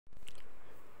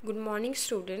Good morning,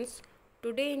 students.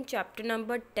 Today in chapter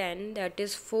number 10, that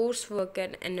is force, work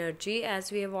and energy,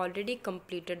 as we have already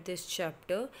completed this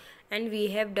chapter and we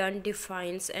have done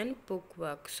defines and book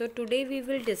work. So today we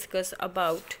will discuss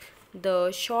about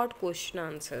the short question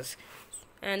answers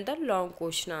and the long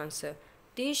question answer.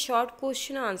 These short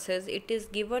question answers, it is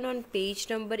given on page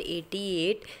number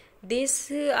 88.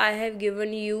 This I have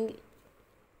given you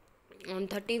on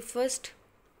 31st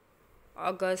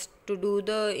August to do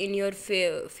the in your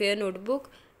fair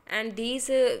notebook, and these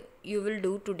you will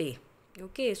do today.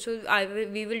 Okay, so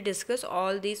we will discuss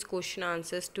all these question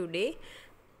answers today.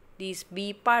 These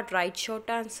B part write short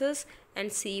answers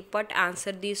and C part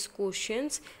answer these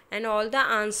questions, and all the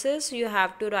answers you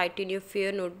have to write in your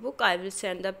fair notebook. I will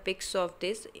send the pics of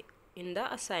this in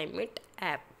the assignment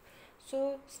app.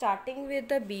 So starting with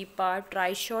the B part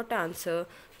write short answer.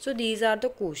 So these are the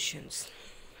questions.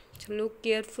 So look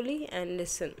carefully and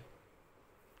listen.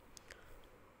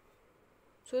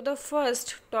 So the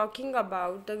first, talking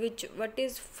about the what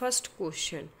is first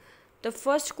question. The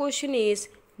first question is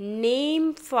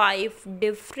name 5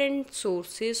 different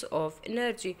sources of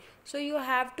energy. So you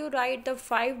have to write the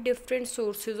 5 different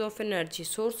sources of energy.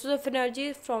 Sources of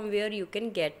energy from where you can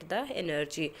get the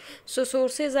energy. So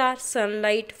sources are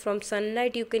sunlight. From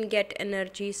sunlight you can get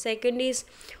energy. Second is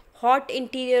hot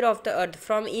interior of the earth,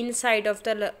 from inside of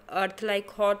the earth,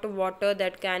 like hot water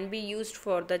that can be used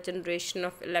for the generation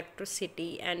of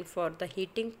electricity and for the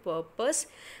heating purpose.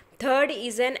 Third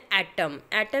is an atom.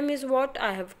 Atom is what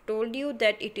I have told you,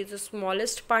 that it is the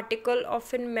smallest particle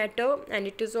of a matter, and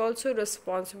it is also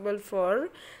responsible for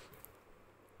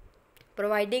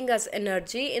providing us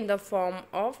energy in the form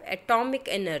of atomic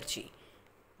energy.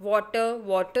 Water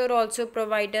also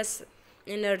provides us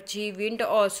energy. Wind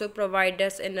also provides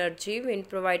us energy. Wind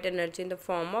provide energy in the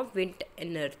form of wind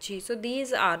energy. So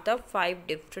these are the 5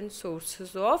 different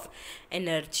sources of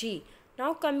energy.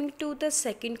 Now coming to the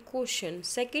second question.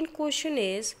 Second question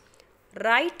is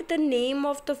write the name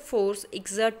of the force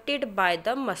exerted by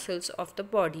the muscles of the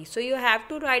body. So you have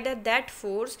to write that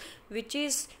force which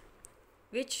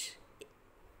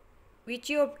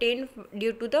you obtain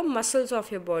due to the muscles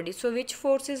of your body. So which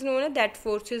force is known as? That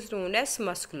force is known as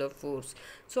muscular force.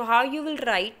 So how you will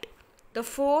write? The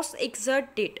force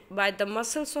exerted by the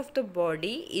muscles of the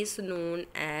body is known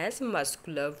as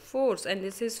muscular force, and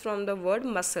this is from the word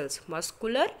muscles,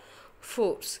 muscular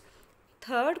force.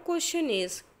 Third question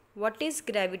is what is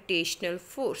gravitational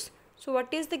force? So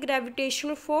what is the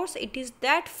gravitational force? It is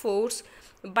that force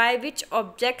by which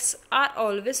objects are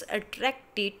always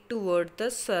attracted toward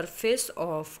the surface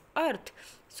of earth.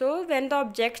 So when the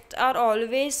objects are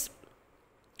always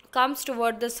comes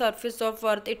toward the surface of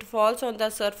earth, it falls on the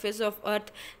surface of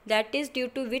earth, that is due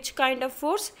to which kind of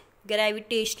force?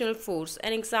 Gravitational force.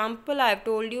 An example I have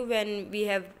told you when we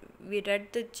read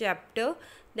the chapter,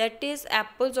 that is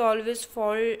apples always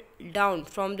fall down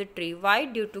from the tree. Why?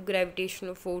 Due to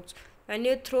gravitational force. When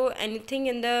you throw anything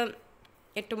in the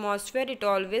atmosphere, it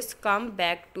always come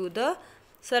back to the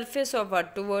surface of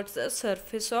earth, towards the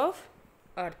surface of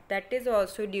earth. That is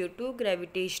also due to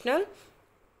gravitational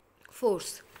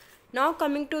force. Now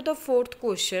coming to the fourth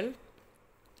question.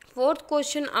 Fourth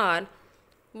question are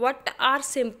what are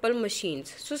simple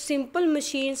machines? So simple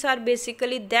machines are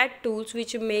basically that tools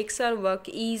which makes our work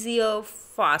easier,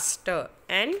 faster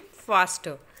and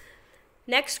faster.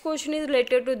 Next question is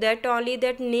related to that only,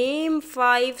 that name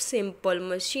 5 simple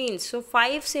machines. So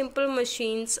 5 simple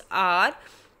machines are,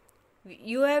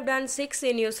 you have done 6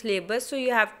 in your syllabus, so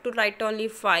you have to write only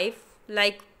 5,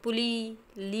 like pulley,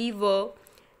 lever,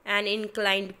 an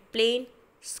inclined plane,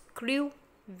 screw,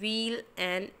 wheel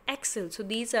and axle. So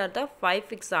these are the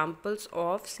 5 examples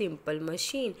of simple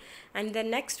machine, and in the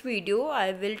next video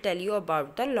I will tell you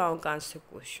about the long answer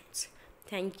questions.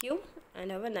 Thank you and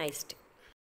have a nice day.